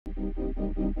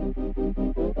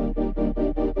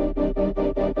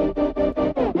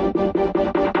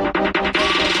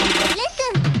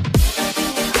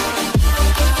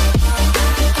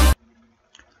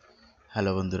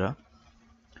Hello বন্ধুরা,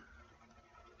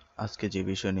 আজকে যে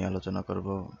বিষয় নিয়ে আলোচনা করব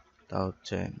তা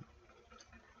হচ্ছে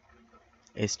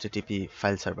এইচটিটিপি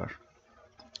ফাইল সার্ভার।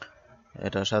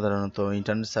 এটা সাধারণত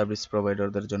ইন্টারনেট সার্ভিস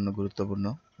প্রোভাইডারদের জন্য গুরুত্বপূর্ণ।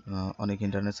 অনেক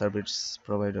ইন্টারনেট সার্ভিস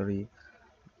প্রোভাইডারই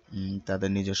তাদের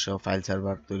নিজস্ব ফাইল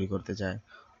সার্ভার তৈরি করতে চায়,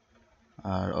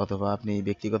 আর অথবা আপনি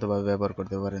ব্যক্তিগতভাবে ব্যবহার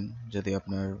করতে পারেন যদি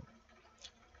আপনার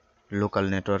লোকাল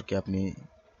নেটওয়ার্কে আপনি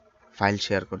ফাইল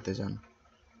শেয়ার করতে চান।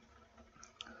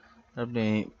 আপনি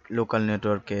লোকাল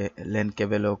নেটওয়ার্কে ল্যান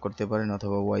কেবলও করতে পারেন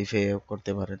অথবা ওয়াইফাইও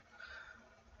করতে পারেন।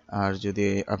 আর যদি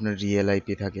আপনার রিয়েল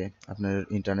আইপি থাকে, আপনার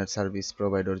ইন্টারনেট সার্ভিস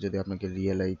প্রোভাইডার যদি আপনাকে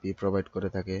রিয়েল আইপি প্রোভাইড করে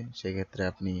থাকে, সেক্ষেত্রে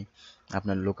আপনি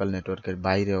আপনার লোকাল নেটওয়ার্কের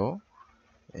বাইরেও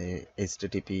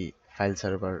এইচটিটিপি ফাইল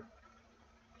সার্ভার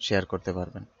শেয়ার করতে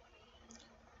পারবেন।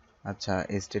 আচ্ছা,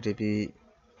 এইচটিটিপি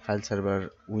ফাইল সার্ভার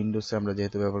উইন্ডোজে আমরা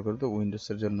যেহেতু ব্যবহার করি, তো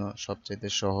উইন্ডোজের জন্য সবচাইতে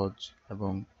সহজ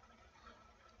এবং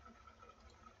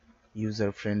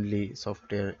ইউজার ফ্রেন্ডলি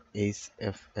সফটওয়্যার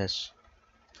এইচএফএস।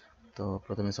 তো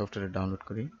প্রথমে সফটওয়্যার ডাউনলোড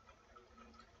করি।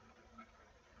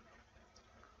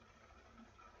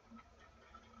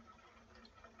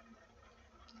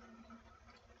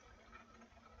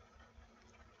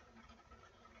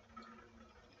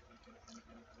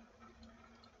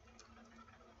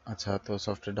 আচ্ছা, তো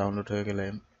সফটওয়্যার ডাউনলোড হয়ে গেলে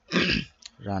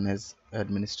run age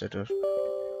administrator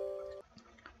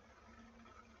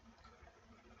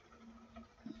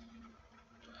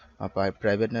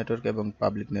private network এবং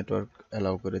পাবলিক নেটওয়ার্ক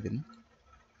অ্যালাউ করে দিন।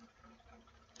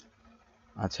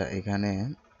 আচ্ছা, এখানে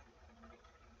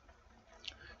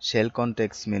শেল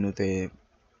কনটেক্সট মেনুতে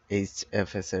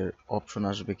এইচএফএস এর অপশন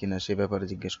আসবে কিনা সে ব্যাপারে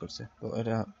জিজ্ঞেস করছে, তো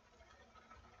এটা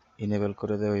ইনেবল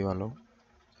করে দেওয়াই ভালো।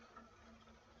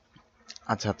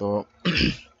 আচ্ছা, তো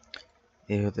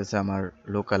এই হতেছে আমার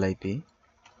লোকাল আইপি।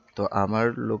 তো আমার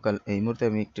লোকাল এই মুহূর্তে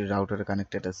আমি একটি রাউটারে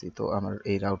কানেক্টেড আছি। তো আমার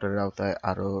এই রাউটারের আওতায়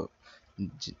আরও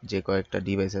যে কয়েকটা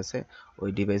ডিভাইস আছে, ওই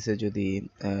ডিভাইসে যদি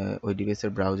ওই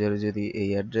ডিভাইসের ব্রাউজারে যদি এই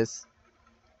অ্যাড্রেস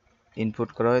ইনপুট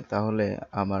করা হয়, তাহলে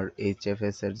আমার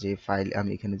এইচএফএস এর যে ফাইল, আমি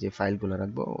এখানে যে ফাইলগুলো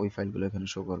রাখবো ওই ফাইলগুলো এখানে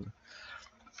শো করবে।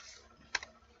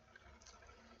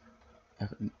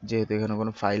 যেহেতু এখানে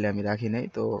কোনো ফাইল আমি রাখি নাই,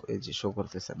 তো এই যে শো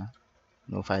করতেছে না,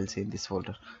 no files in this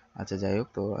folder. আচ্ছা, যাই হোক,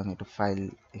 তো আমি একটা ফাইল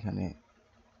এখানে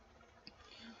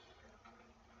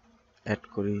অ্যাড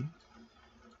করি।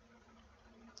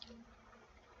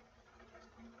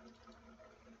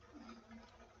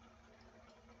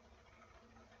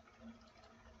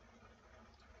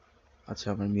 আচ্ছা,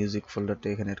 আমার মিউজিক ফোল্ডারটা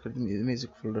এখানে অ্যাড করি।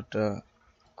 মিউজিক ফোল্ডারটা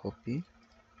কপি,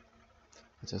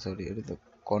 আচ্ছা সরি, এটা তো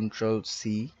কন্ট্রোল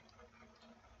সি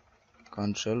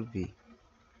কন্ট্রোল ভি।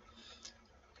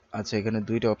 আচ্ছা, এখানে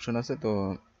দুইটা অপশন আছে, তো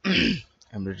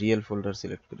আমরা রিয়েল ফোল্ডার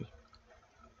সিলেক্ট করি।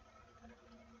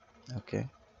 ওকে,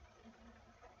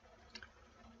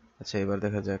 আচ্ছা এবার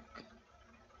দেখা যাক,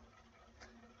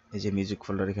 এই যে মিউজিক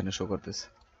ফোল্ডার এখানে শো করতেছে।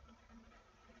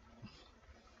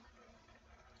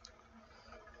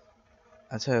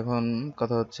 আচ্ছা, এখন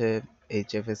কথা হচ্ছে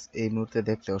এইচএফএস এই মুহূর্তে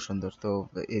দেখতেও সুন্দর। তো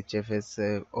এইচএফএস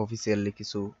অফিসিয়ালি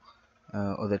কিছু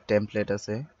ওদের টেমপ্লেট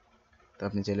আছে, তো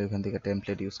আপনি চাইলে ওইখান থেকে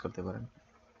টেমপ্লেট ইউজ করতে পারেন।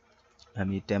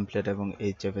 আমি টেমপ্লেট এবং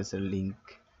এইচএফএস এর লিঙ্ক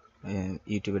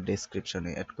ইউটিউবের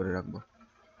ডেসক্রিপশনে অ্যাড করে রাখবো।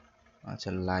 আচ্ছা,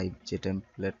 লাইভ যে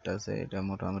টেমপ্লেটটা আছে এটা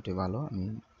মোটামুটি ভালো। আমি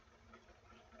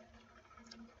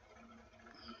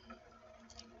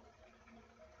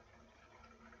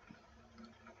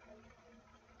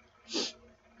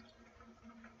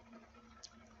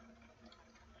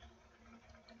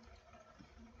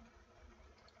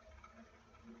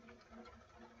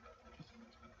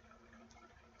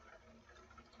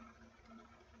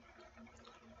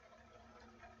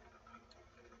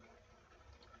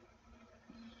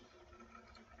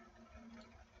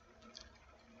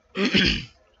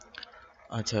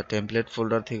আচ্ছা, টেমপ্লেট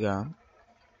ফোল্ডার থেকে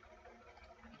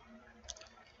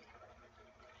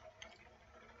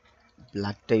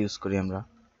ব্ল্যাকটা ইউজ করি আমরা।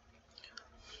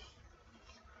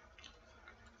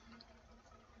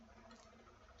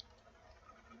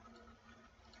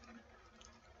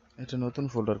 এটা নতুন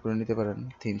ফোল্ডার করে নিতে পারেন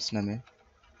থিমস নামে।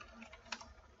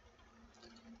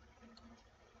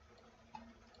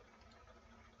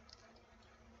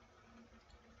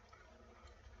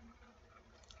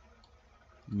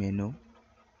 মেনু,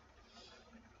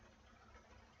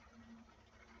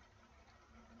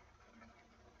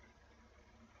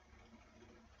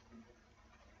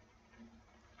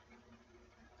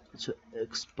 আচ্ছা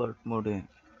এক্সপার্ট মোডে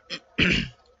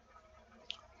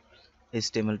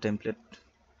HTML টেমপ্লেট,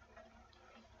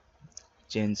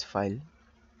 চেঞ্জ ফাইল,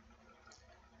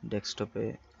 ডেস্কটপে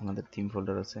আমাদের থিম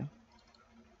ফোল্ডার আছে।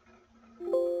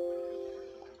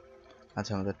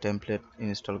 আচ্ছা, আমাদের টেমপ্লেট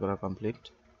ইনস্টল করা কমপ্লিট।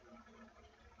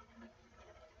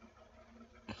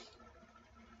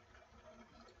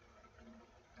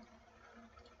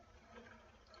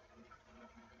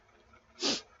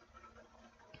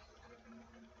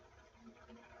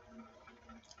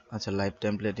 আচ্ছা, লাইভ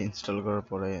টেমপ্লেট ইনস্টল করার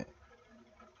পরে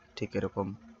ঠিক এরকম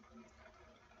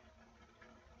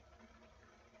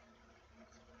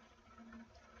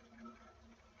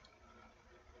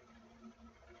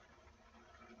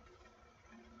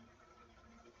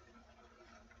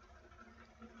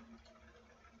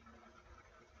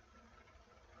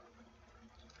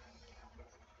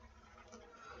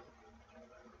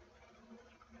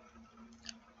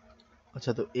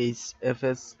আচ্ছা, তো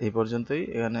এইচএফএস এই পর্যন্তই।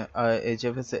 এখানে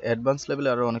এইচএফএস এ অ্যাডভান্স লেভেলে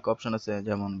আরো অনেক অপশন আছে,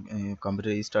 যেমন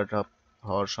কম্পিউটার স্টার্ট আপ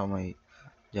হওয়ার সময়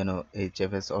যেন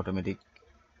এইচএফএস অটোমেটিক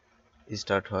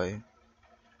স্টার্ট হয়,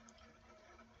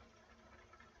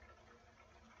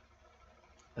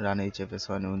 রান এইচএফএস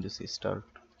হয় না উইন্ডোজ স্টার্ট,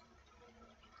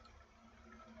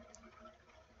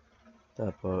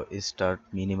 তারপর স্টার্ট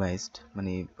মিনিমাইজড,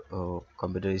 মানে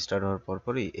কম্পিউটার স্টার্ট হওয়ার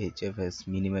পরপরই এইচএফএস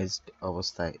মিনিমাইজড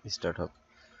অবস্থায় স্টার্ট হবে।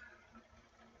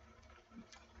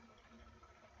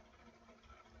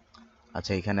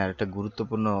 আচ্ছা, এখানে আরেকটা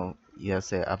গুরুত্বপূর্ণ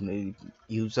আছে, আপনি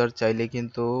ইউজার চাইলে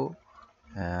কিন্তু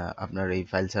আপনার এই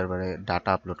ফাইল সার্ভারে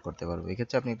ডাটা আপলোড করতে পারবে।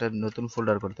 এক্ষেত্রে আপনি একটা নতুন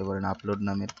ফোল্ডার করতে পারেন আপলোড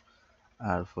নামের,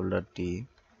 আর ফোল্ডারটি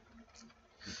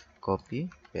কপি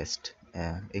পেস্ট।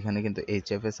 এখানে কিন্তু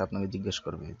এইচএফএস আপনাকে জিজ্ঞেস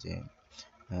করবে যে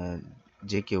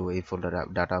যে কেউ এই ফোল্ডারে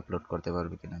ডাটা আপলোড করতে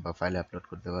পারবে কিনা বা ফাইল আপলোড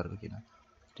করতে পারবে কিনা।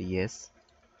 Yes,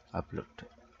 upload.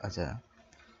 আচ্ছা,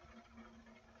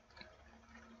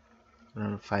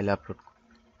 ফাইল আপলোড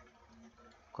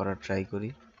করার ট্রাই করি।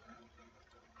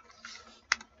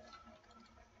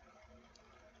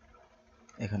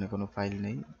 এখানে কোনো ফাইল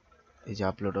নেই। এই যে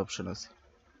আপলোড অপশন আছে,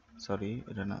 সরি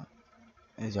এটা না,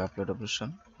 এই যে আপলোড অপশন,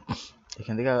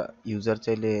 এখান থেকে ইউজার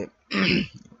চাইলে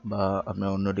বা আপনার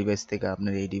অন্য ডিভাইস থেকে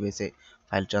আপনার এই ডিভাইসে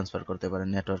ফাইল ট্রান্সফার করতে পারেন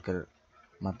নেটওয়ার্কের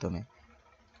মাধ্যমে।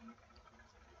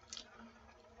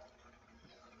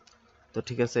 তো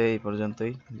ঠিক আছে, এই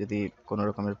পর্যন্তই। যদি কোনো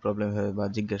রকমের প্রবলেম হয় বা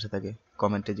জিজ্ঞাসা থাকে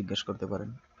কমেন্টে জিজ্ঞেস করতে পারেন।